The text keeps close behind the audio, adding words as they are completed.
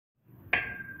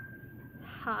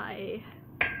Hi.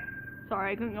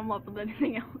 Sorry, I couldn't come up with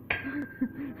anything else.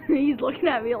 He's looking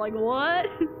at me like, what?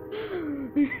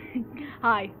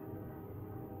 Hi.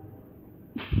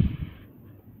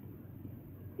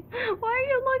 Why are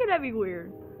you looking at me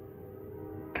weird?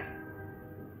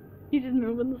 He's just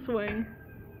moving the swing.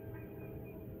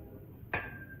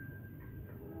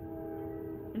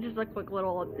 It's just a quick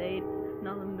little update.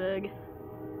 Nothing big.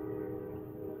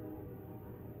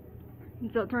 And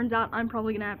so it turns out I'm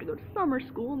probably gonna have to go to summer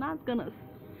school, and that's gonna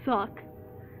suck.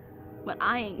 But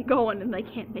I ain't going, and they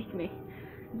can't make me.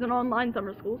 It's an online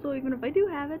summer school, so even if I do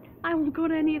have it, I won't go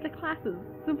to any of the classes.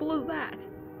 Simple as that.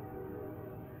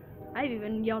 I've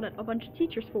even yelled at a bunch of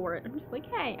teachers for it. I'm just like,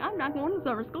 hey, I'm not going to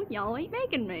summer school. Y'all ain't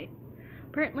making me.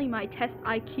 Apparently my test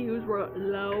IQs were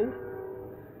low.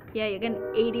 Yeah, you get an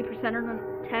 80% on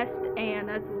a test, and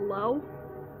that's low.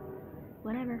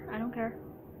 Whatever, I don't care.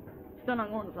 Still not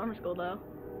going to summer school, though.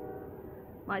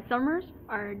 My summers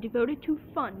are devoted to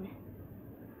fun,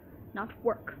 not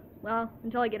work. Well,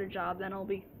 until I get a job, then I'll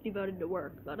be devoted to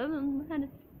work. But other than that,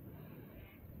 it's...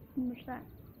 What's that?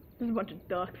 There's a bunch of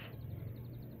ducks.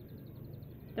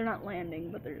 They're not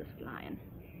landing, but they're just flying.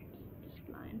 Just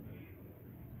flying.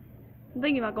 I'm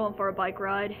thinking about going for a bike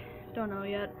ride. Don't know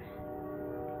yet.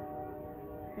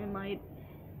 I might.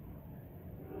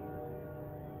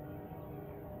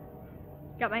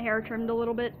 Got my hair trimmed a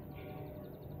little bit.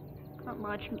 Not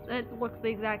much. It looks the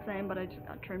exact same, but I just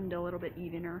got trimmed a little bit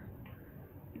evener.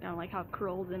 Kind of like how it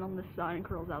curls in on this side and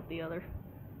curls out the other.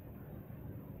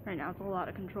 Right now it's a lot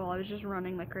of control. I was just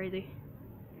running like crazy.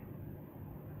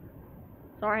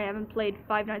 Sorry I haven't played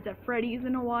Five Nights at Freddy's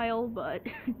in a while, but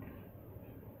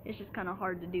it's just kind of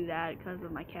hard to do that because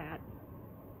of my cat.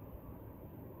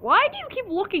 Why do you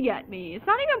keep looking at me? It's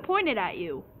not even pointed at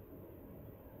you.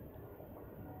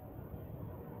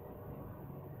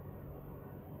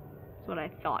 That's what I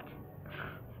thought.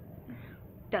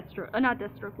 Deathstroke, not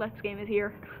Deathstroke, Let's Game is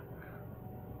here.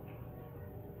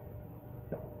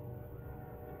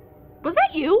 Was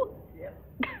that you? Yep.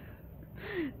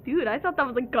 Dude, I thought that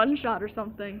was a gunshot or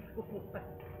something. What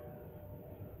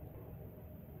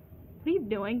are you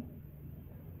doing?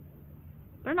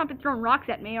 Better not be throwing rocks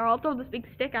at me, or I'll throw this big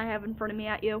stick I have in front of me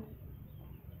at you.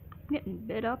 I'm getting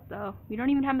bit up, though. We don't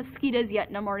even have mosquitoes yet,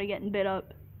 and I'm already getting bit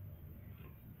up.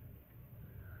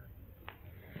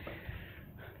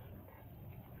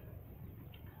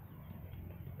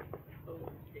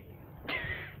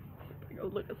 Go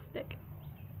look a stick.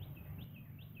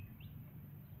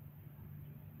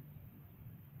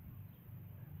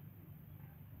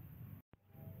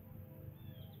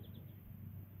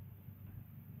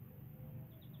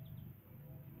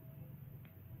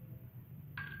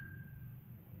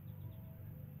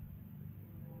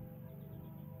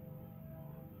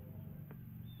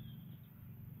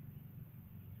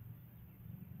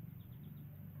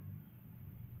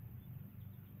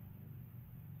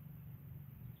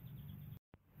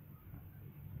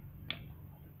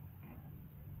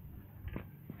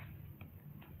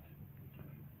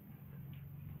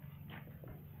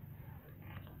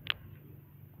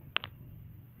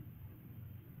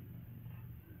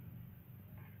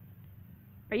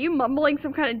 Are you mumbling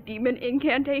some kind of demon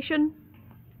incantation?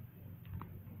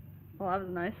 Well, that was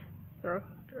nice. Throw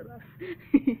that.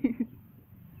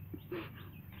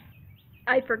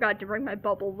 I forgot to bring my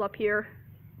bubbles up here.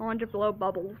 I wanted to blow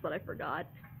bubbles, but I forgot.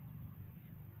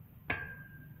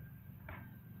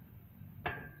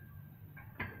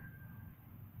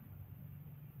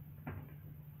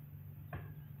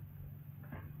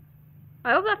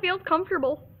 I hope that feels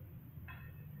comfortable.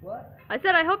 What? I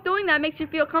said I hope doing that makes you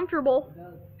feel comfortable. It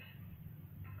does.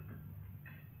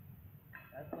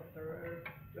 That's what the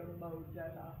Jumbo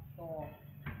Jetta saw.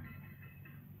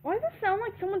 Why does it sound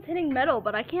like someone's hitting metal,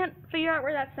 but I can't figure out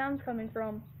where that sound's coming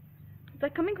from? It's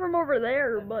like coming from over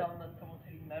there, but... Sound that someone's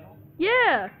hitting metal?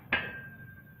 Yeah!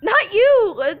 Not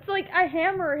you! It's like a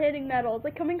hammer hitting metal. It's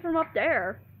like coming from up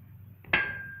there.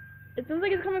 It sounds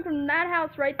like it's coming from that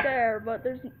house right there, but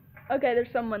there's... Okay,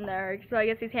 there's someone there, so I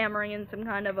guess he's hammering in some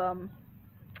kind of,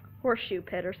 horseshoe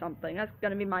pit or something. That's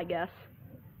gonna be my guess.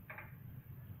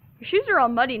 Your shoes are all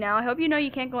muddy now. I hope you know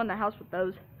you can't go in the house with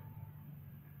those.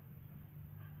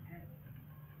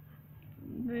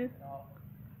 No.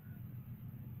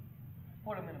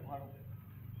 Put them in a puddle.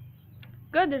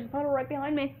 Good, there's a puddle right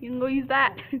behind me. You can go use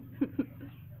that. I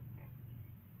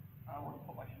don't want to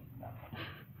put my shoes in that puddle.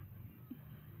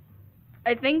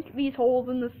 I think these holes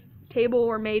in this table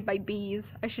were made by bees.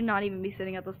 I should not even be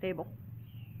sitting at this table.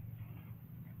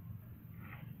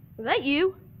 Was that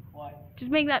you? What? Just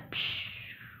make that psh.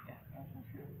 Yeah, that's my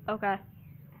shoe. Okay.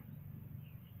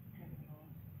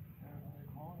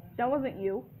 That wasn't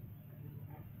you.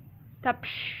 That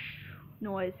psh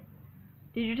noise.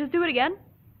 Did you just do it again?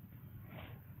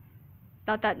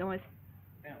 Not that noise.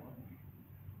 Yeah, it wasn't.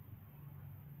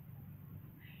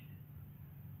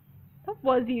 That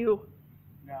was you.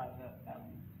 No, that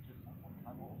was just someone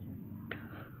I'm also.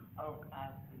 I don't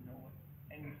honestly know what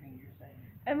anything you're saying.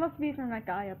 It must be from that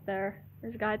guy up there.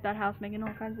 There's a guy at that house making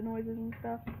all kinds of noises and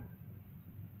stuff.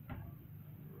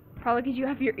 Probably because you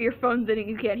have your earphones in and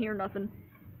you can't hear nothing.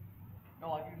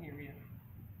 No, I can hear you.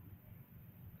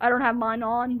 I don't have mine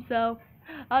on, so...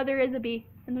 there is a bee.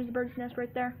 And there's a bird's nest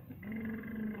right there.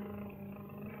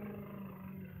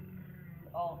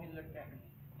 Oh, he looked at me.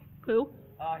 Who?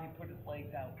 He put his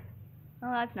legs out.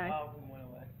 Oh, that's nice. Oh, he went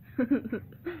away.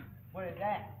 What is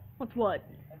that? What's what?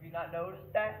 Have you not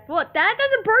noticed that? What? That's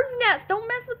a bird's nest! Don't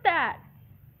mess with that!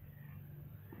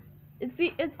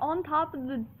 It's on top of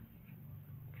the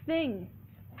thing.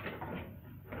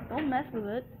 Don't mess with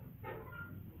it.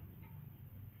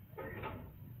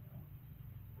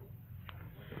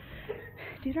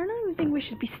 Dude, I don't even think we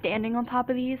should be standing on top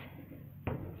of these.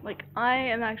 Like, I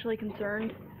am actually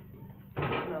concerned.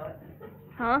 No,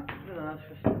 Huh? no, that's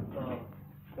just,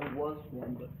 there was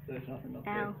one, but there's nothing up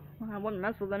there. Ow. Well, I wouldn't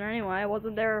mess with it anyway. I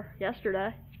wasn't there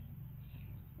yesterday.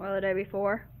 Or the day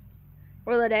before.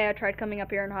 Or the day I tried coming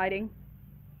up here and hiding.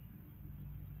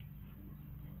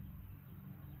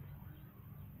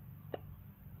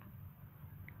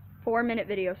 Four-minute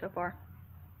video so far.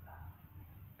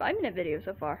 5-minute video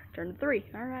so far. Turn to 3.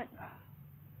 Alright.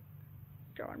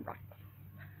 Drawing rock.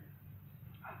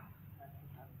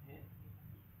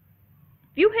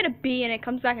 If you hit a bee and it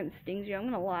comes back and stings you, I'm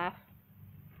gonna laugh.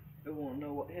 It won't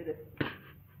know what hit it.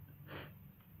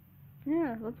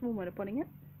 Yeah, that's one way of putting it.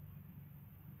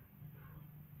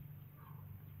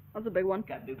 That's a big one.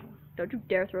 Got big one. Don't you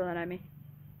dare throw that at me.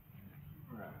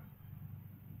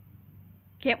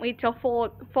 Can't wait till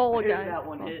fall again. That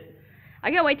one hit. I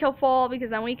can't wait till fall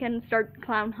because then we can start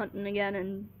clown hunting again,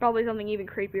 and probably something even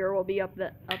creepier will be up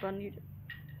on YouTube.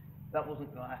 That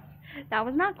wasn't glass. That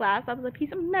was not glass. That was a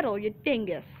piece of metal. You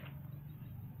dingus.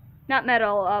 Not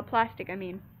metal. Plastic. I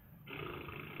mean.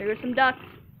 There were some ducks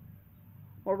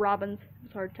or robins.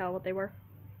 It's hard to tell what they were.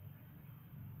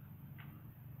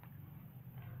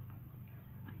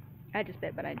 I just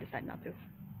bit, but I decided not to.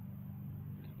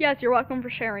 Yes, you're welcome for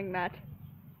sharing that.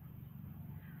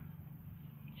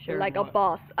 Sharing like what? a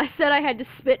boss. I said I had to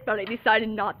spit, but I decided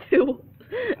not to.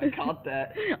 I caught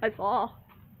that. I saw.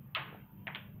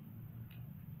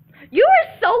 You were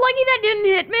so lucky that didn't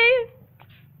hit me.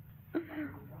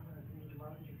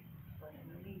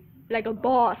 Like a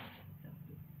boss.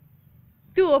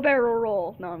 Do a barrel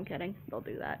roll. No, I'm kidding. Don't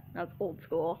do that. That's old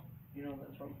school. You know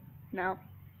that's from No.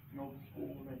 an old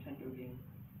school Nintendo game.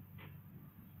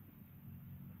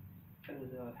 It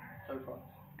was Star Fox.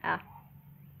 Ah.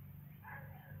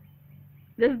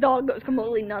 This dog goes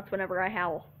completely nuts whenever I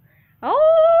howl. Oh!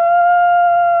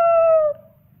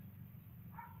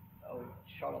 Oh, it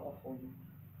shot off on.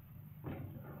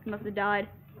 He must have died.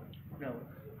 No.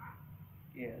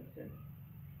 Yeah, it's dead.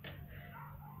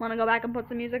 Wanna go back and put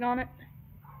some music on it?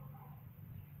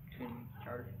 Can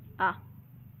charge. Ah.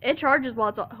 It charges while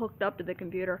it's hooked up to the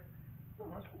computer. Oh,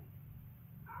 that's cool.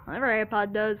 Every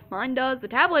iPod does. Mine does. The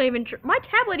tablet even my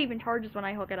tablet even charges when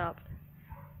I hook it up.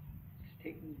 It's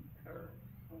taking her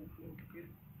home from the computer.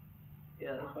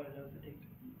 Yeah, that's why it does. It takes it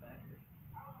from the battery.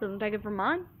 Doesn't take it from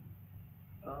mine.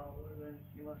 Oh, well then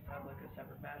you must have like a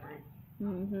separate battery.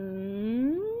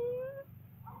 Mm-hmm.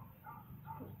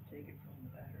 Supposed to take it from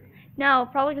the battery. No,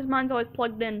 probably because mine's always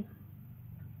plugged in.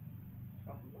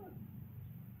 Probably not.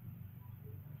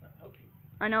 It's not healthy.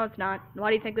 I know it's not. Why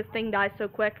do you think this thing dies so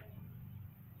quick?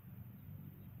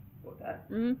 What that?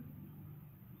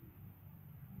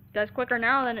 Does quicker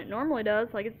now than it normally does.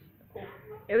 Like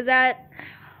it was at,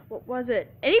 what was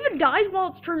it? It even dies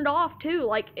while it's turned off too.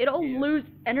 Like it'll lose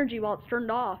energy while it's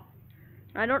turned off.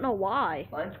 I don't know why.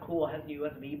 Mine's cool. It has a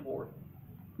USB port.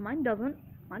 Mine doesn't.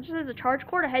 Mine just has a charge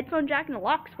cord, a headphone jack, and a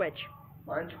lock switch.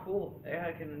 Mine's cool. Yeah,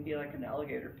 I can be like an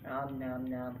alligator. Nom nom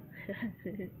nom.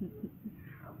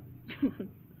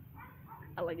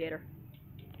 Alligator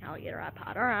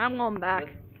iPod. Alright, I'm going back.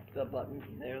 The button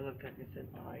there, look like it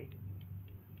said bye.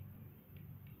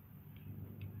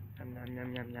 Nom nom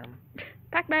nom nom nom.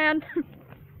 Pac-Man.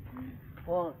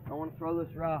 Hold on, I want to throw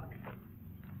this rock.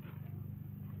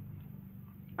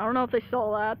 I don't know if they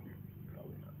saw that.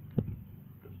 Probably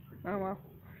not. Oh well.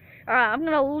 Alright, I'm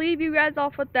gonna leave you guys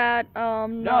off with that.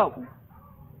 No.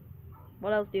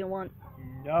 What else do you want?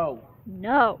 No.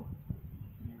 No.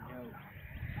 No.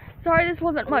 Sorry, this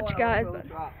wasn't much, Hold on, guys. throw But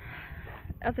this rock.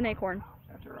 that's an acorn.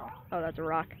 That's a rock. Oh, that's a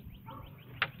rock.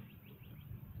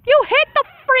 You hit the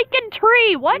freaking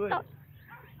tree! What Do it. the?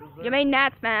 Do it. You made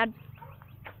Nats mad.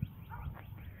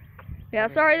 Yeah,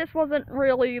 sorry this wasn't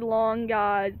really long,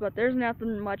 guys, but there's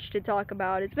nothing much to talk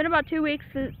about. It's been about 2 weeks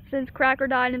since Cracker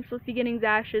died, and I'm supposed to be getting his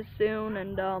ashes soon,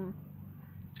 and,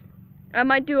 I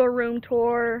might do a room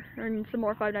tour and some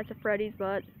more Five Nights at Freddy's,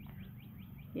 but,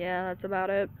 yeah, that's about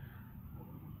it.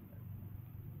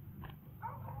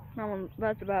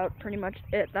 That's about pretty much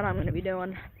it that I'm gonna be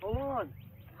doing. Hold on.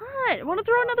 What? Want to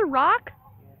throw another rock?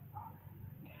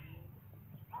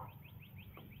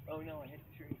 Oh no, I hit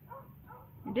the tree.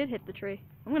 You did hit the tree.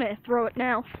 I'm gonna throw it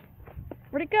now.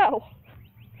 Where'd it go?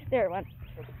 There it went.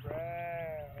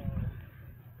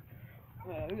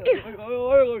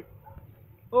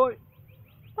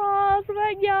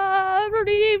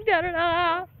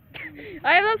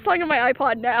 I have that song on my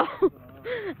iPod now.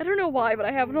 I don't know why, but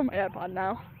I have it on my iPod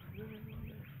now.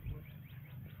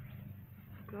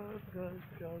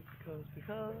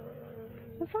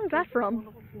 What song is that from?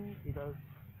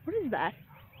 What is that?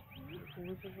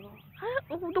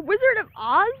 The Wizard of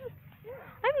Oz?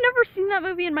 I've never seen that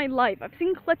movie in my life. I've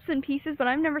seen clips and pieces, but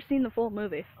I've never seen the full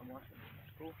movie.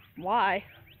 Why?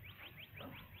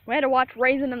 We had to watch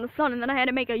Raisin in the Sun, and then I had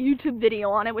to make a YouTube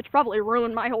video on it, which probably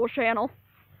ruined my whole channel.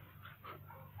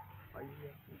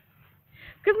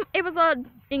 Because it was an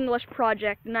English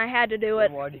project, and I had to do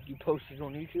it. Why did you post it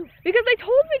on YouTube? Because they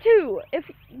told me to. If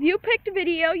you picked a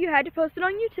video, you had to post it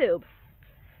on YouTube.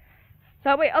 So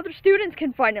that way other students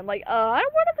can find it. Like, I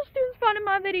don't want other students finding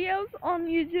my videos on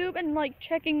YouTube and, like,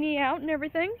 checking me out and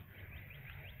everything.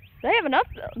 They have enough.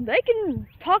 They can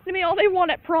talk to me all they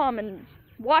want at prom and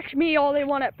watch me all they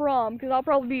want at prom, because I'll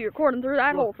probably be recording through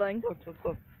that whole thing.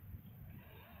 Look.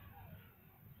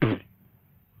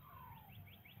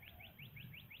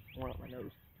 Went up my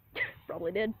nose.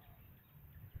 Probably did.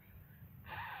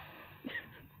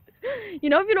 You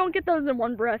know, if you don't get those in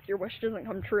one breath, your wish doesn't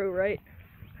come true, right?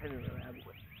 I didn't really have a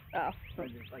wish. Oh. I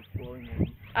just like blowing them.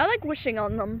 I like wishing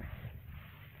on them.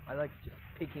 I like just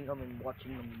picking them and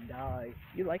watching them die.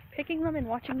 You like picking them and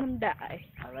watching them die.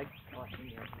 I like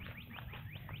watching them.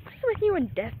 What's with you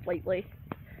and death lately?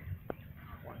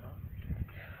 Why not?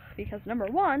 Because number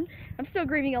one, I'm still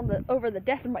grieving over the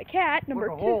death of my cat. Number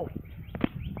Look, a two, hole.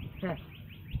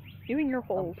 you and your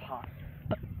holes. Pot.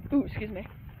 Ooh, excuse me.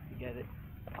 You get it?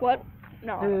 What?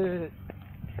 No.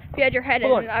 If you had your head in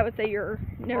Hold it, on. I would say you're...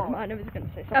 Never mind, I was going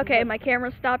to say something. Okay, my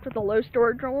camera stopped with a low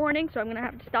storage warning, so I'm going to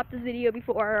have to stop this video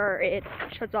before it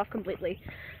shuts off completely.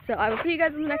 So I will see you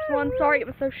guys in the next one. Sorry it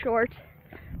was so short.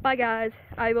 Bye, guys.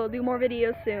 I will do more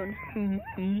videos soon.